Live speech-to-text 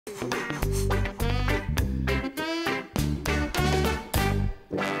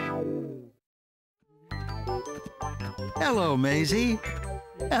Hello, Maisy.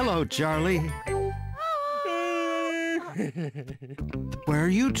 Hello, Charley. Where are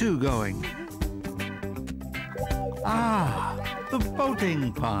you two going? Ah, the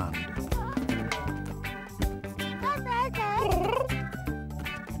boating pond.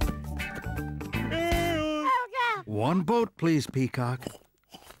 One boat, please, Peacock.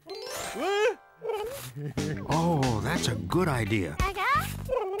 Oh, that's a good idea.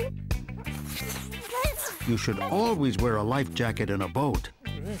 You should always wear a life jacket in a boat.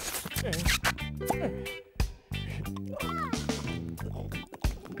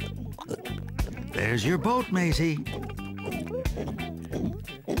 There's your boat, Maisy.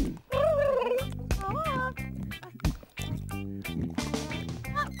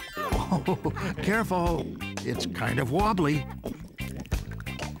 Oh, careful. It's kind of wobbly.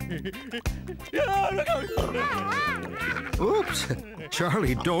 Oops.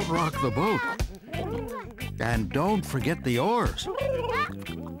 Charley, don't rock the boat. And don't forget the oars.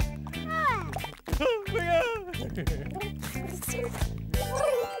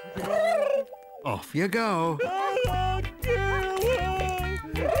 Off you go.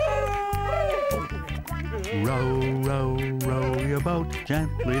 Row, row, row your boat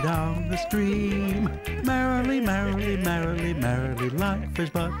gently down the stream. Merrily, merrily, merrily, merrily, life is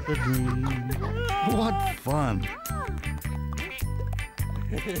but a dream. What fun.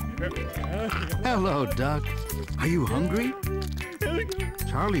 Hello, Duck. Are you hungry?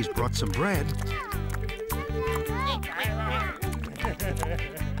 Charley's brought some bread.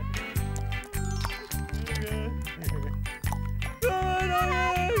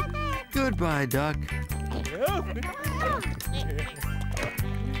 Goodbye, Duck.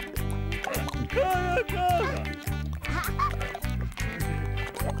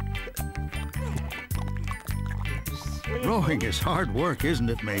 Rowing is hard work, isn't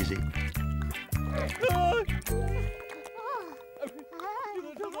it, Maisy?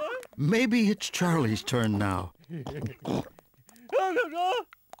 Maybe it's Charley's turn now.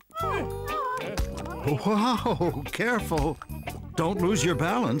 Whoa, careful. Don't lose your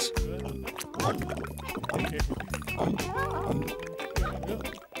balance.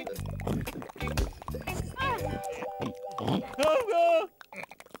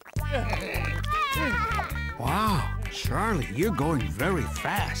 Wow, Charley, you're going very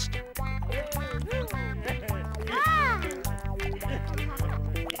fast.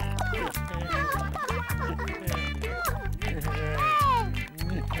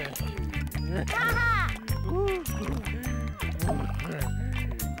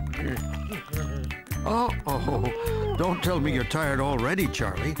 Uh-oh, don't tell me you're tired already,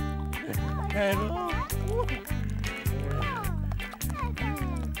 Charley.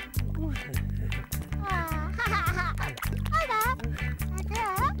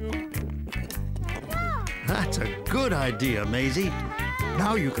 That's a good idea, Maisy.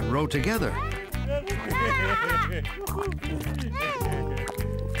 Now you can row together.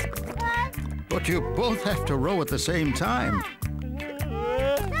 But you both have to row at the same time.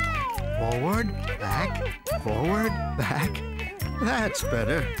 Forward, back, forward, back. That's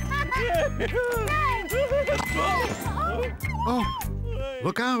better. Oh,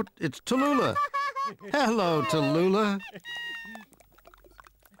 look out, it's Tallulah. Hello, Tallulah.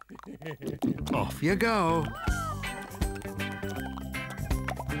 Off you go.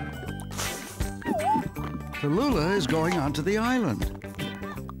 Tallulah is going onto the island.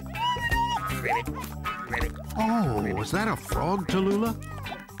 Oh, was that a frog, Tallulah?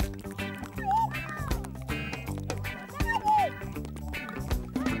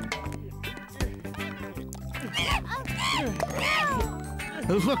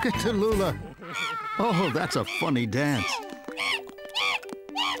 Look at Tallulah. Oh, that's a funny dance.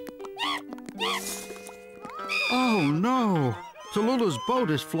 Oh, no. Tallulah's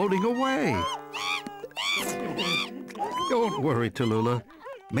boat is floating away. Don't worry, Tallulah.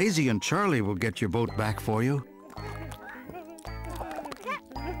 Maisy and Charley will get your boat back for you.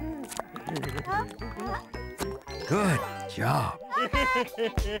 Good job.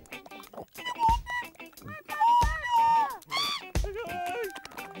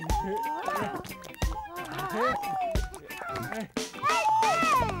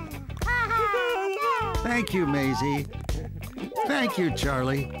 Thank you, Maisy. Thank you,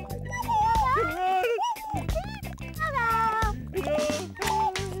 Charley.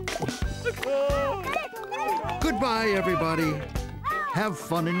 Goodbye, everybody. Have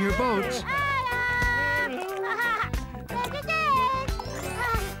fun in your boats.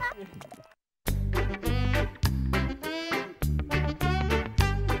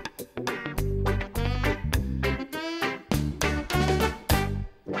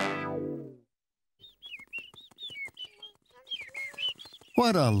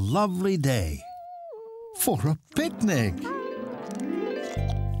 What a lovely day for a picnic.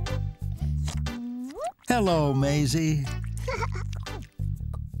 Hello, Maisy.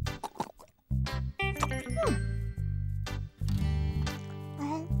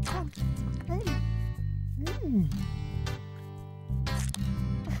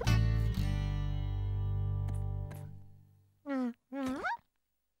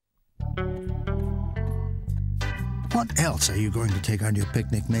 What else are you going to take on your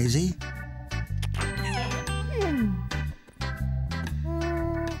picnic, Maisy?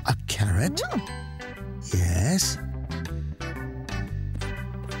 A carrot? Yes.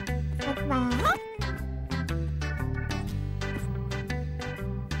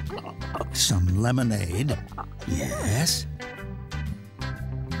 Some lemonade? Yes.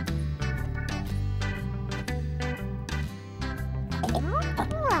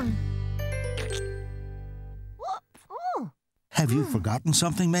 Have you forgotten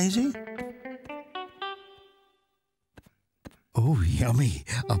something, Maisy? Oh, yummy.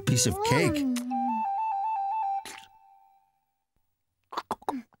 A piece of cake.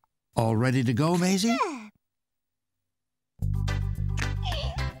 All ready to go, Maisy?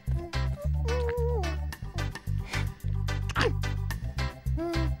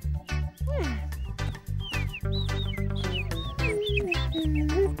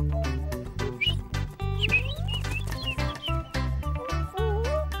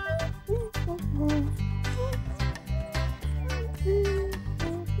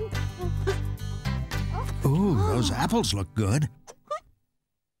 Ooh, those apples look good.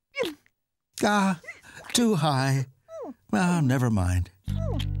 Too high. Well, never mind.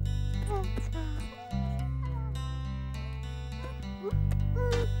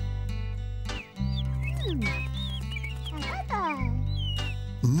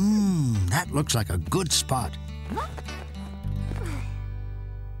 That looks like a good spot.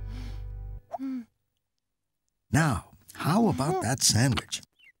 Now, how about that sandwich?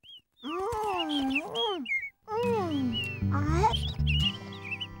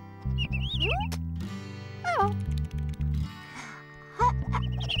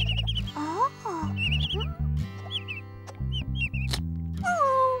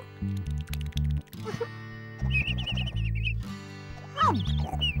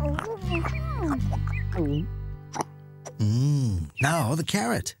 Now the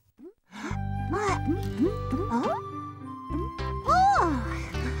carrot.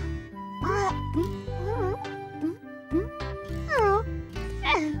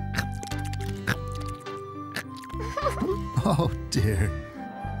 Oh, dear.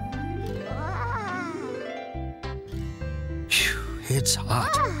 Phew, it's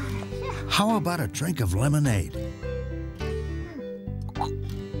hot. How about a drink of lemonade?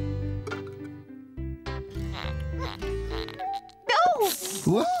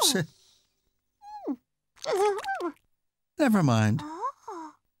 Whoops. Never mind.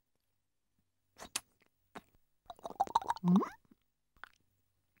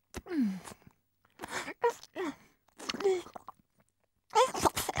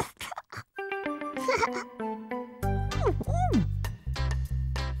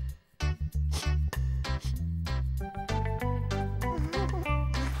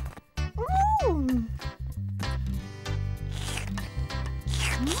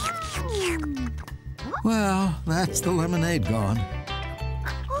 Well, that's the lemonade gone.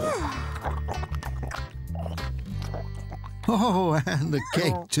 Oh, and the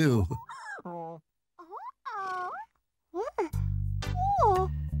cake, too.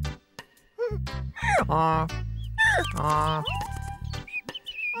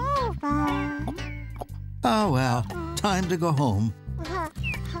 Oh, well, time to go home.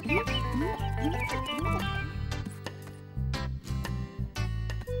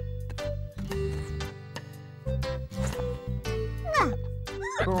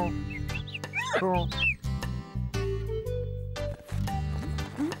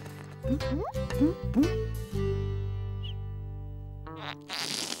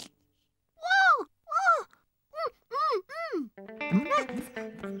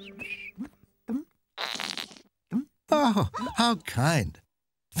 Oh, how kind.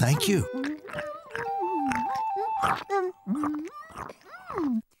 Thank you.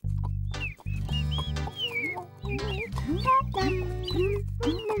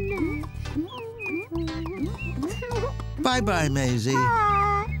 Bye-bye, Maisy.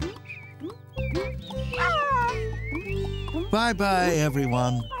 Bye-bye,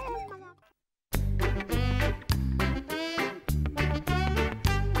 everyone.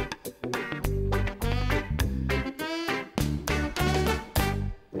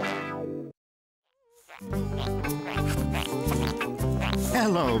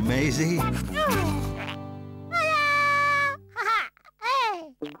 Hello, Maisy.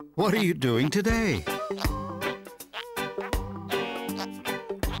 What are you doing today?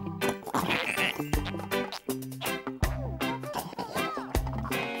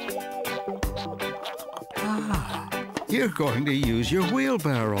 You're going to use your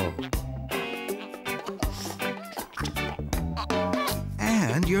wheelbarrow.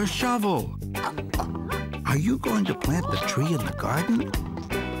 And your shovel. Are you going to plant the tree in the garden?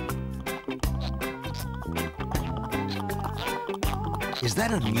 Is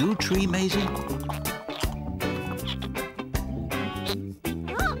that a new tree, Maisy?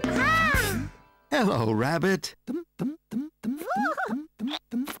 Hello, Rabbit.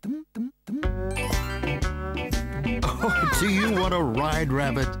 Oh, do you want to ride,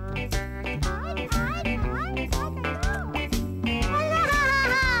 Rabbit?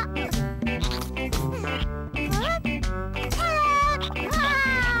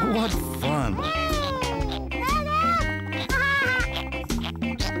 What fun!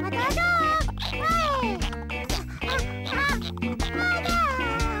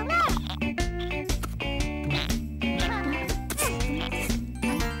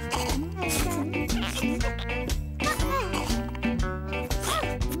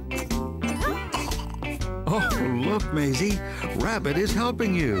 Oh, look, Maisy. Rabbit is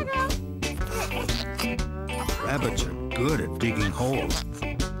helping you. Rabbits are good at digging holes.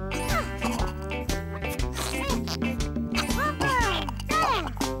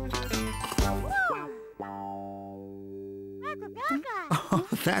 Oh,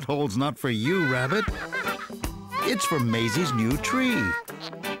 that hole's not for you, Rabbit. It's for Maisy's new tree.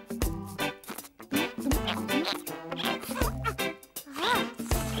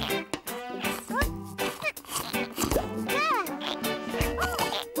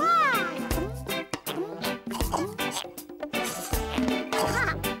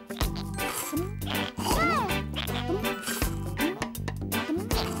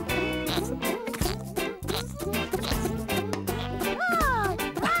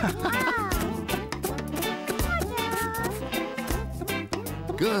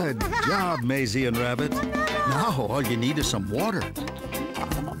 Good job, Maisy and Rabbit. Now all you need is some water.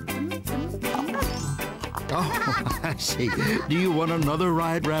 Oh, I see. Do you want another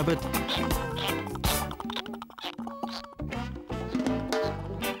ride, Rabbit?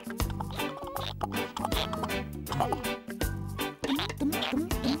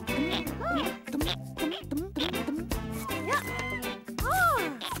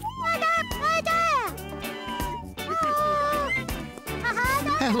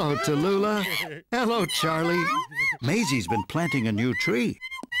 Hello, Tallulah. Hello, Charley. Maisy's been planting a new tree.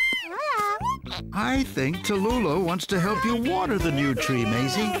 I think Tallulah wants to help you water the new tree,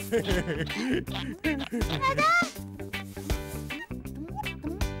 Maisy.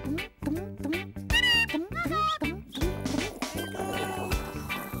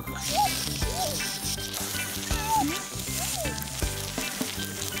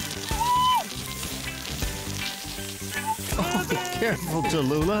 Oh, careful,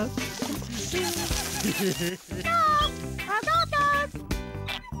 Tallulah.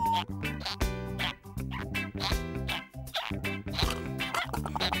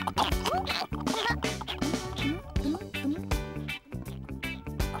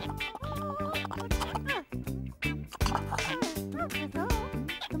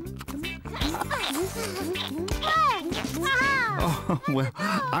 Oh, well,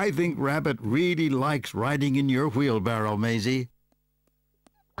 I think Rabbit really likes riding in your wheelbarrow, Maisy.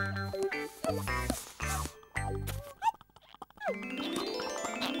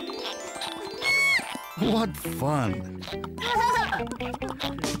 What fun!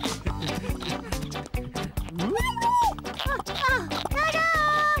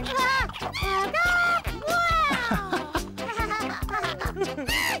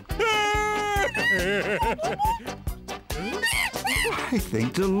 I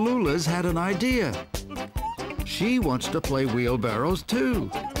think Tallulah's had an idea. She wants to play wheelbarrows too.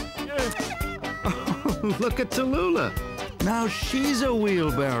 Oh, look at Tallulah. Now she's a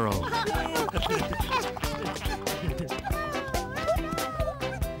wheelbarrow.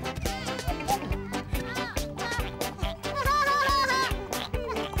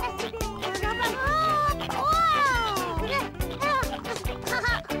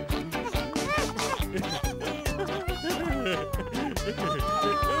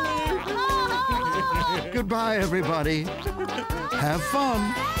 Goodbye, everybody. Have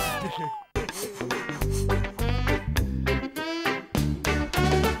fun.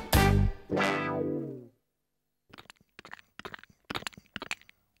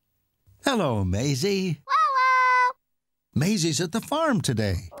 Hello, Maisy. Maisy's at the farm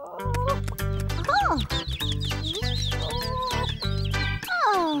today.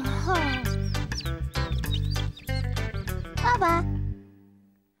 Baba.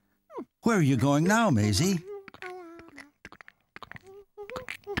 Where are you going now, Maisy?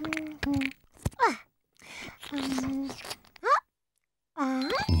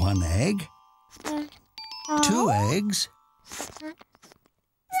 One egg? 2 eggs?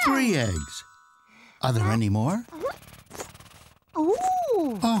 3 eggs? Are there any more?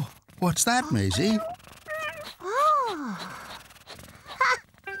 Oh, what's that, Maisy?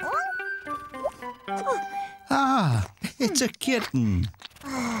 Ah, it's a kitten.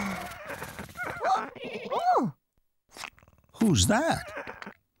 Who's that?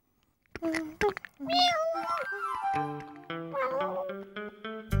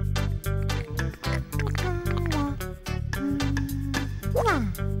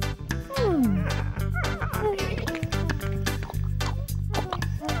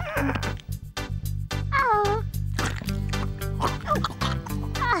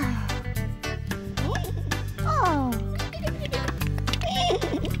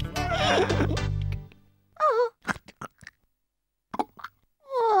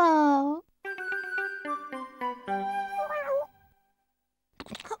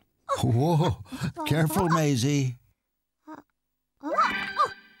 Whoa, careful, Maisy.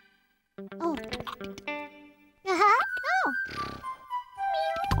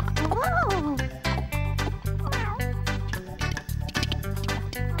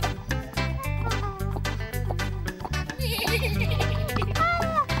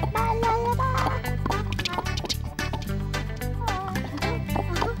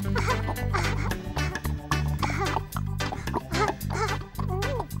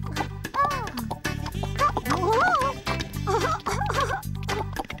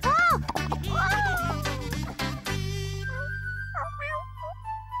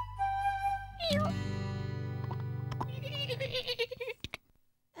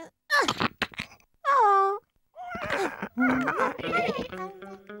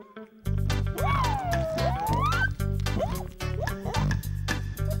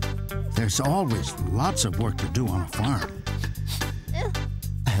 There's always lots of work to do on a farm.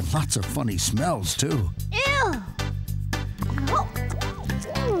 And lots of funny smells, too.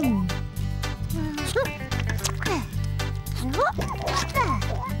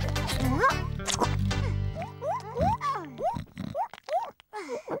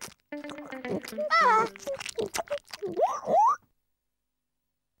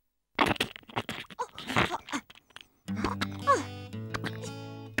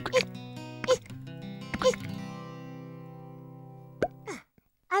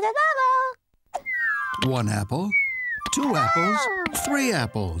 One apple, 2 apples, 3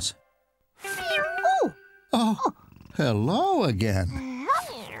 apples. Oh, hello again.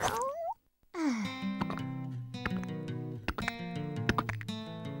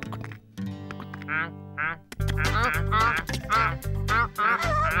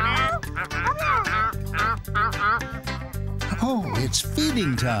 Oh, it's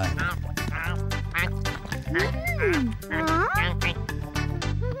feeding time.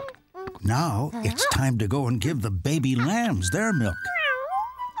 Now it's time to go and give the baby lambs their milk.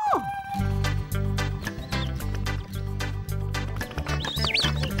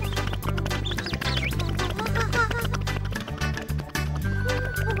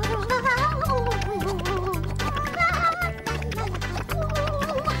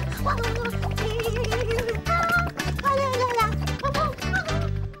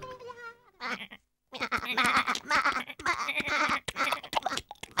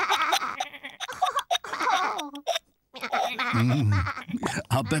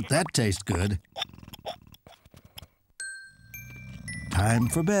 I'll bet that tastes good. Time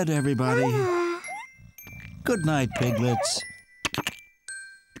for bed, everybody. Good night, piglets.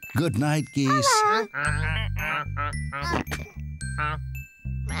 Good night, geese.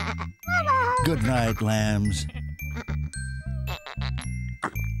 Good night, lambs.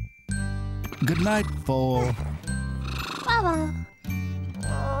 Good night, foal.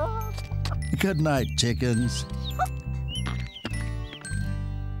 Good night, chickens.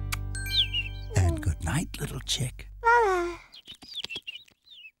 And good night, little chick.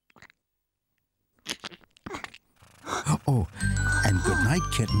 Oh, and good night,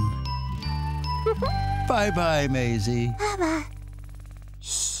 kitten. Bye-bye, Maisy. Bye-bye.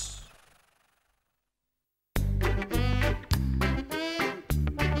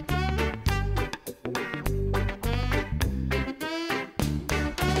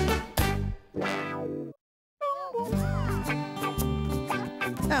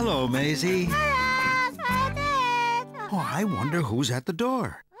 Hello, Maisy. Oh, I wonder who's at the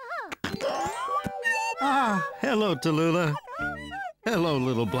door. Ah, hello, Tallulah. Hello,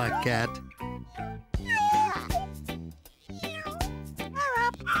 little black cat.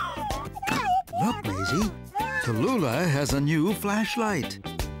 Look, Maisy. Tallulah has a new flashlight.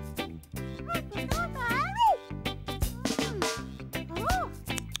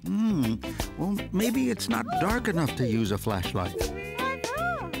 Well, maybe it's not dark enough to use a flashlight.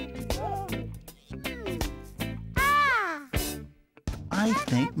 I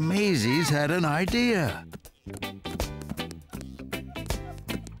think Maisy's had an idea.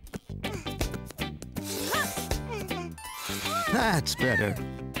 That's better.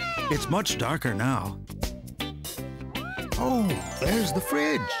 It's much darker now. Oh, there's the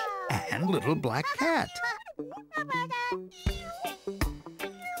fridge and little black cat.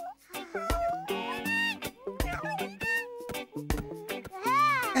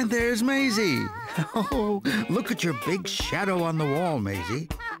 And there's Maisy. Oh, look at your big shadow on the wall, Maisy.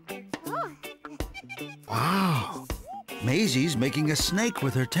 Wow, Maisy's making a snake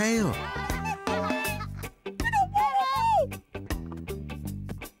with her tail.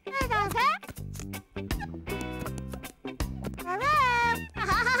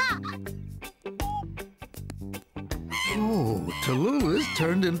 Oh, Tallulah's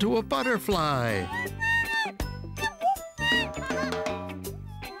turned into a butterfly.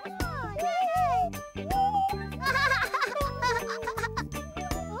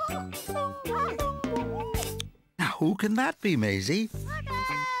 Now, who can that be, Maisy?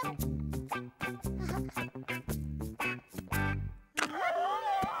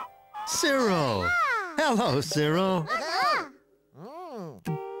 Cyril! Hello, Cyril.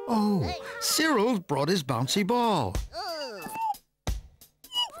 Oh, Cyril's brought his bouncy ball.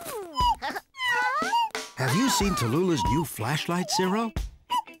 Have you seen Tallulah's new flashlight, Cyril?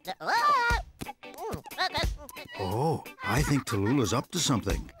 Oh, I think Tallulah's up to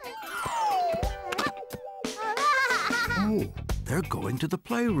something. Oh, they're going to the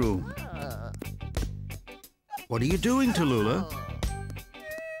playroom. What are you doing, Tallulah?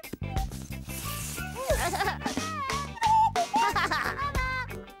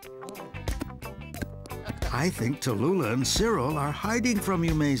 I think Tallulah and Cyril are hiding from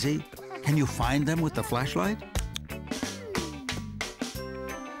you, Maisy. Can you find them with the flashlight?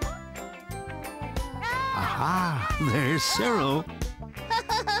 Aha, there's Cyril.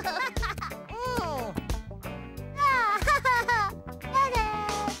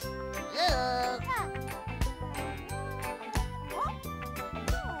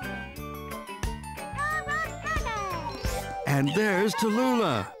 And there's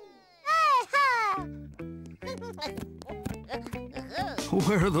Tallulah.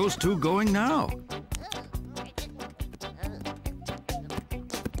 Where are those two going now?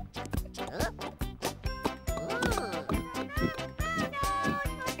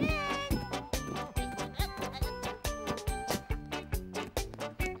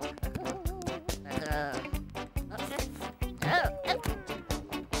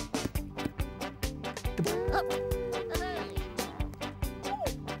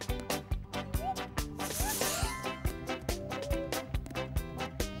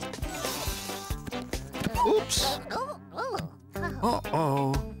 Oops!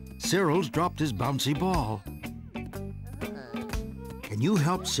 Uh-oh. Cyril's dropped his bouncy ball. Can you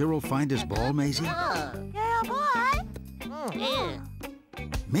help Cyril find his ball, Maisy?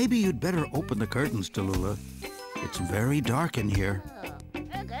 Maybe you'd better open the curtains, Tallulah. It's very dark in here.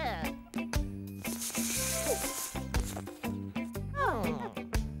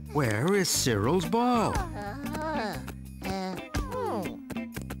 Where is Cyril's ball?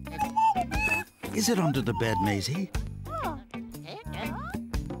 Is it under the bed, Maisy?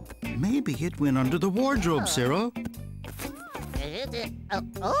 Maybe it went under the wardrobe, Cyril.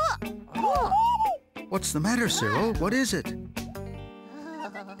 What's the matter, Cyril? What is it?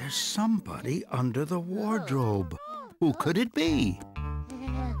 There's somebody under the wardrobe. Who could it be?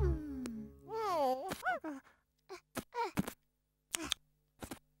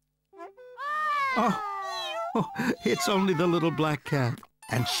 Oh, it's only the little black cat.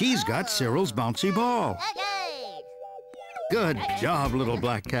 And she's got Cyril's bouncy ball. Good job, little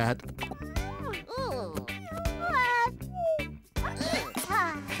black cat.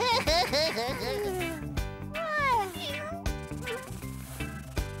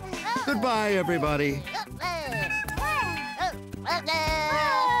 Goodbye, everybody.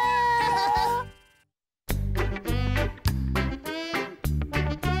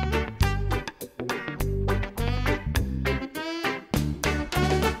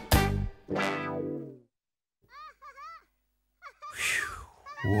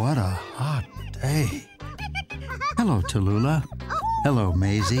 What a hot day. Hello, Tallulah. Hello,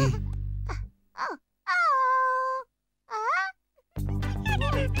 Maisy.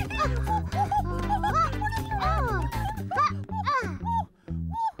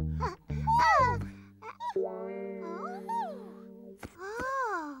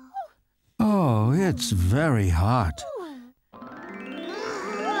 Oh, it's very hot.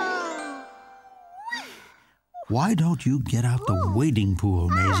 Why don't you get out the wading pool,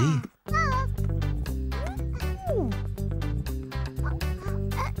 Maisy?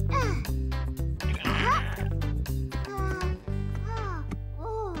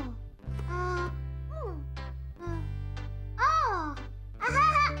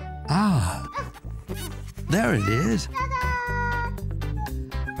 Ah, there it is.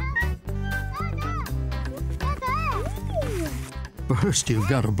 First, you've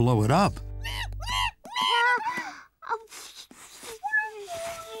got to blow it up.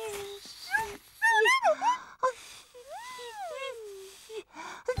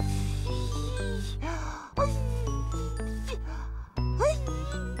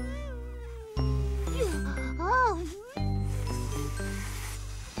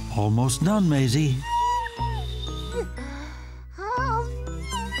 Almost done, Maisy.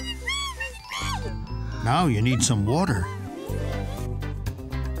 Now you need some water.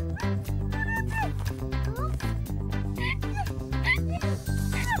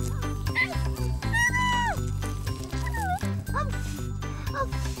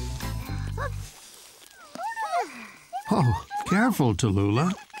 Oh, careful,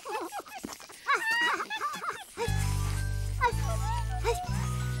 Tallulah.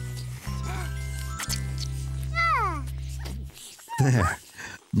 There.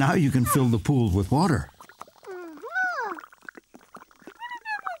 Now you can fill the pool with water.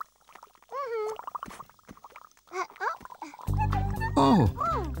 Oh,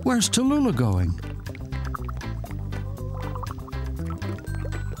 where's Tallulah going?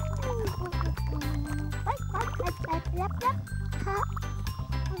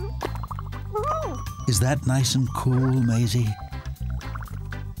 Is that nice and cool, Maisy?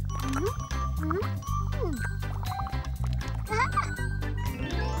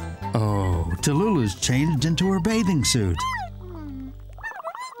 Oh, Tallulah's changed into her bathing suit.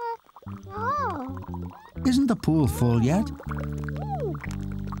 Isn't the pool full yet?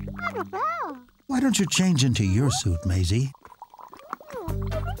 Why don't you change into your suit, Maisy?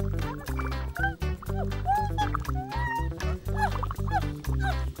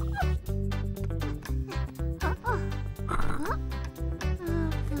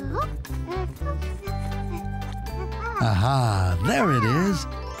 Aha, there it is.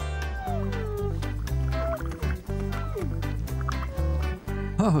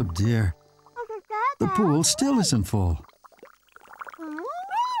 Oh dear, the pool still isn't full.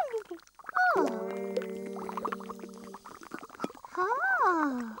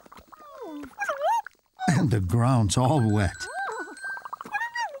 And the ground's all wet.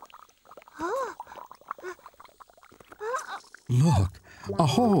 Look, a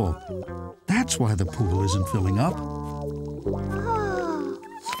hole. That's why the pool isn't filling up.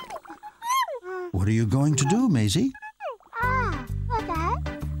 What are you going to do, Maisy?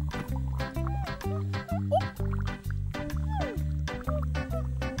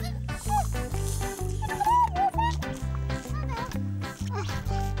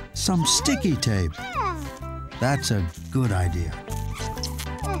 Some sticky tape. That's a good idea.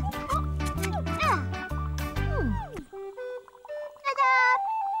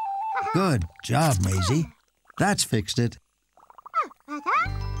 Good job, Maisy. That's fixed it.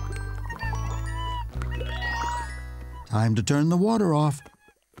 Time to turn the water off.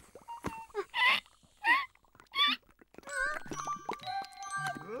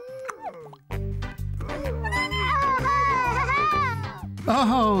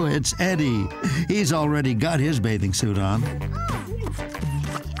 Oh, it's Eddie. He's already got his bathing suit on.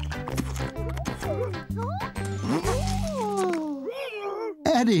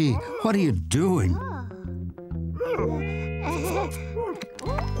 Eddie, what are you doing?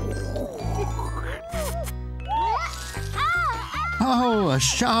 Oh, a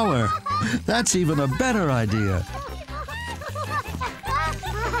shower. That's even a better idea.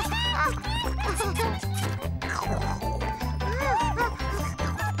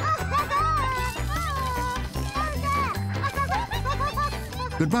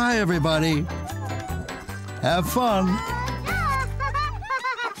 Goodbye, everybody. Have fun.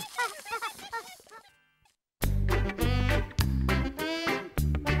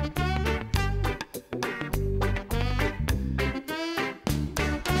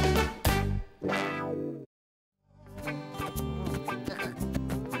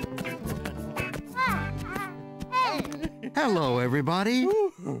 Hello, everybody.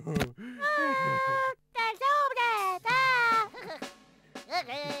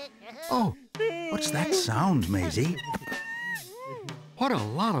 Oh, what's that sound, Maisy? What a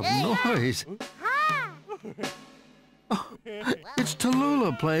lot of noise. Oh, it's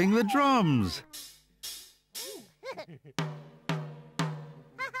Tallulah playing the drums.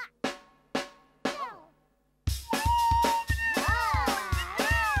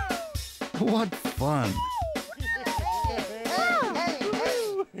 What fun.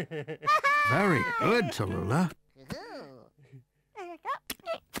 Very good, Tallulah.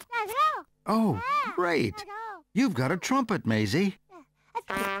 Oh, great. You've got a trumpet, Maisy.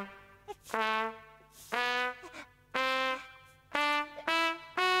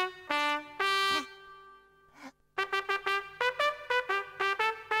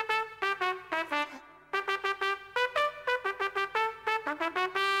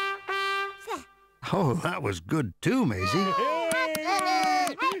 Oh, that was good too, Maisy.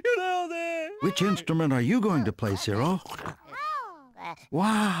 Which instrument are you going to play, Cyril?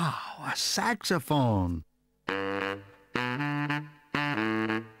 Wow, a saxophone.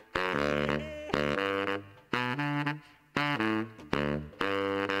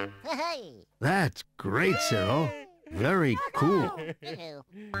 That's great, Cyril. Very cool.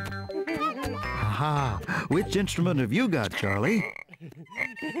 Aha, which instrument have you got, Charley?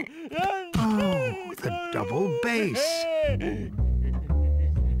 Oh, the double bass.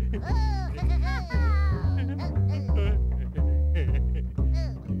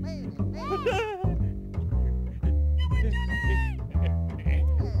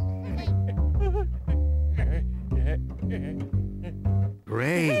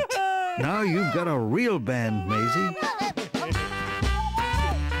 Great. Now you've got a real band, Maisy.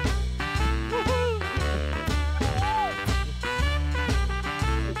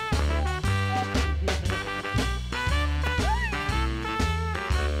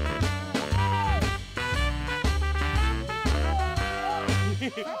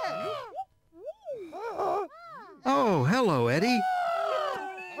 Oh, hello, Eddie.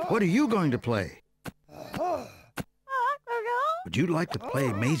 What are you going to play? Would you like to play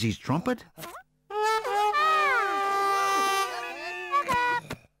Maisy's trumpet?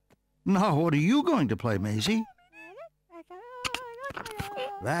 Now, what are you going to play, Maisy?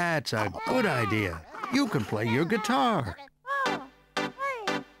 That's a good idea. You can play your guitar.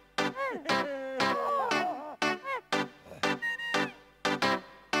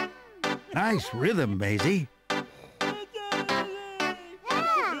 Nice rhythm, Maisy.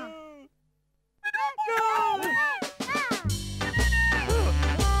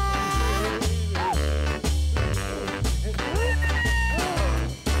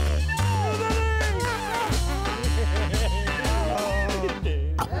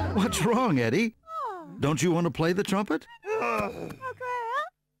 What's wrong, Eddie? Don't you want to play the trumpet?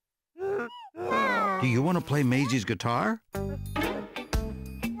 Do you want to play Maisy's guitar?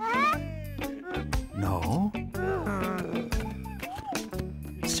 No.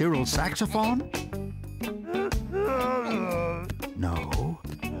 Cyril's saxophone? No.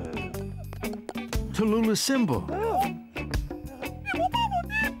 Tallulah's cymbal?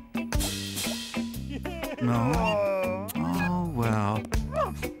 No. Oh, well.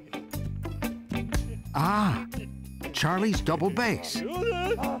 Ah, Charley's double bass.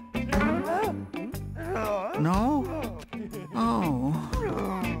 No? Oh.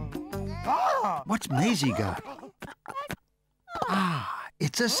 What's Maisy got? Ah,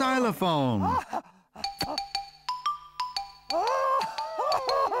 it's a xylophone.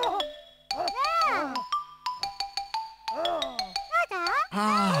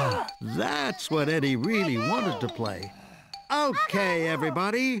 Ah, that's what Eddie really wanted to play. Okay,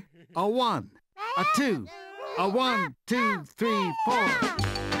 everybody. A 1, a 2, a 1, 2, 3, 4.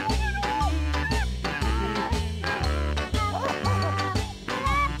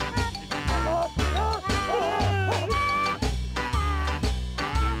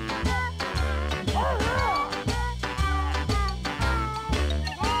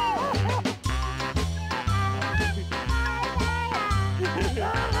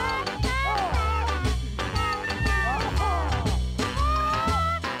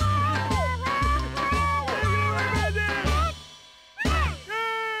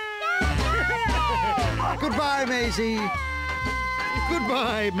 Goodbye, Maisy.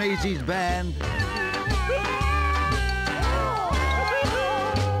 Goodbye, Maisy's band.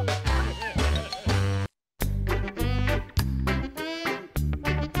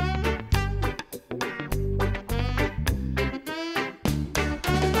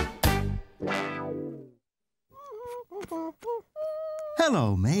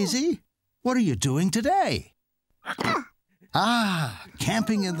 Hello, Maisy. What are you doing today? Ah,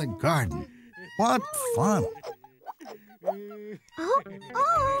 camping in the garden. What fun.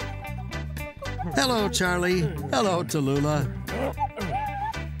 Hello, Charley. Hello, Tallulah.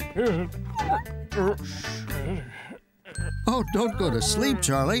 Oh, don't go to sleep,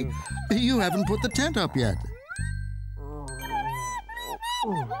 Charley. You haven't put the tent up yet.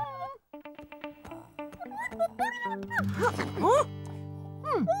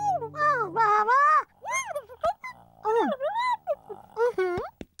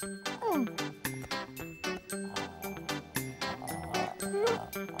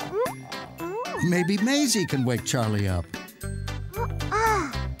 Maybe Maisy can wake Charley up.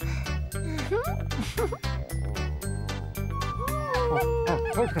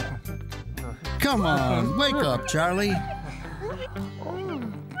 Come on, wake up, Charley.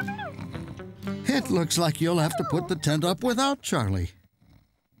 It looks like you'll have to put the tent up without Charley.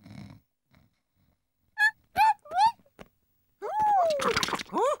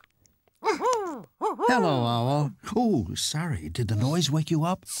 Hello, Owl. Oh, sorry. Did the noise wake you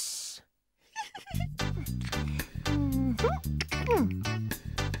up?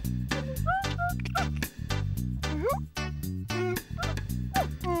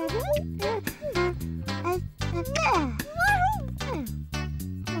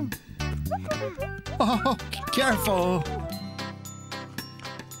 Oh, careful.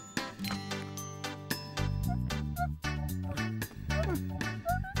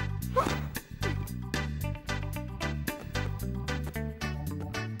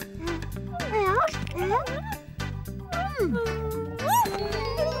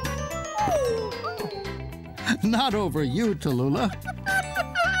 Not over you, Tallulah.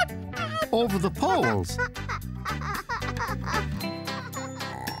 Over the poles.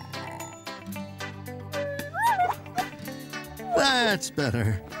 That's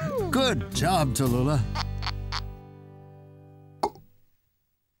better. Good job, Tallulah.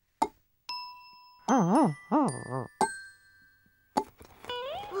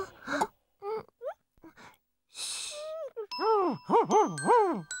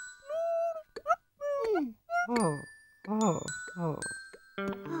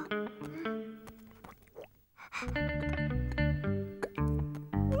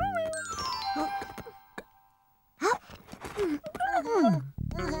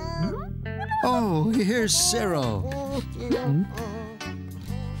 Oh, here's Cyril.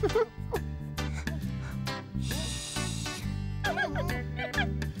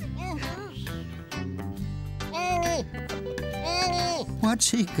 What's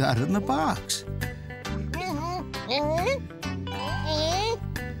he got in the box?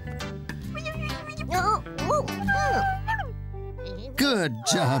 Good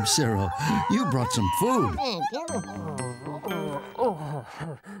job, Cyril. You brought some food.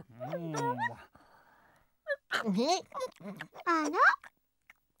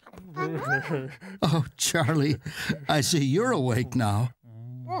 Oh, Charley, I see you're awake now.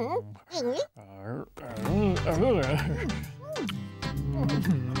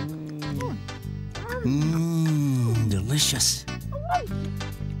 Delicious.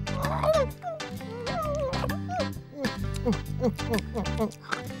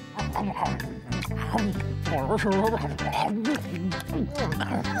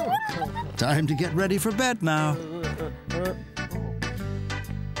 Time to get ready for bed now.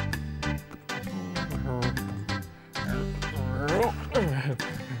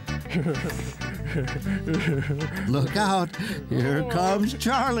 Look out, here comes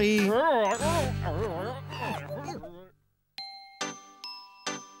Charley.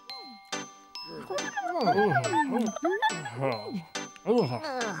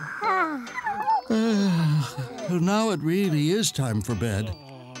 Now it really is time for bed.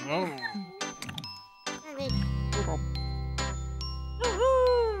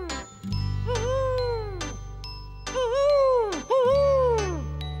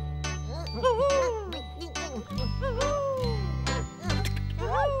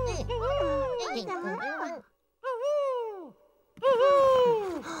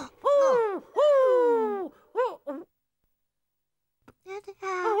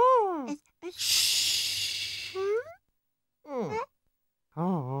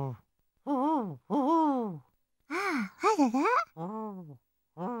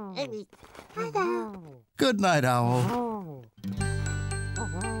 Good night, Owl.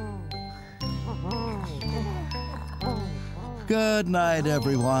 Good night,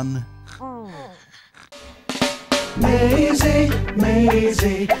 everyone. Maisy,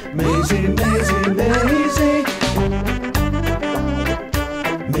 Maisy, Maisy, Maisy, Maisy.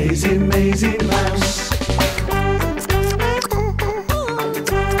 Maisy, Maisy Mouse.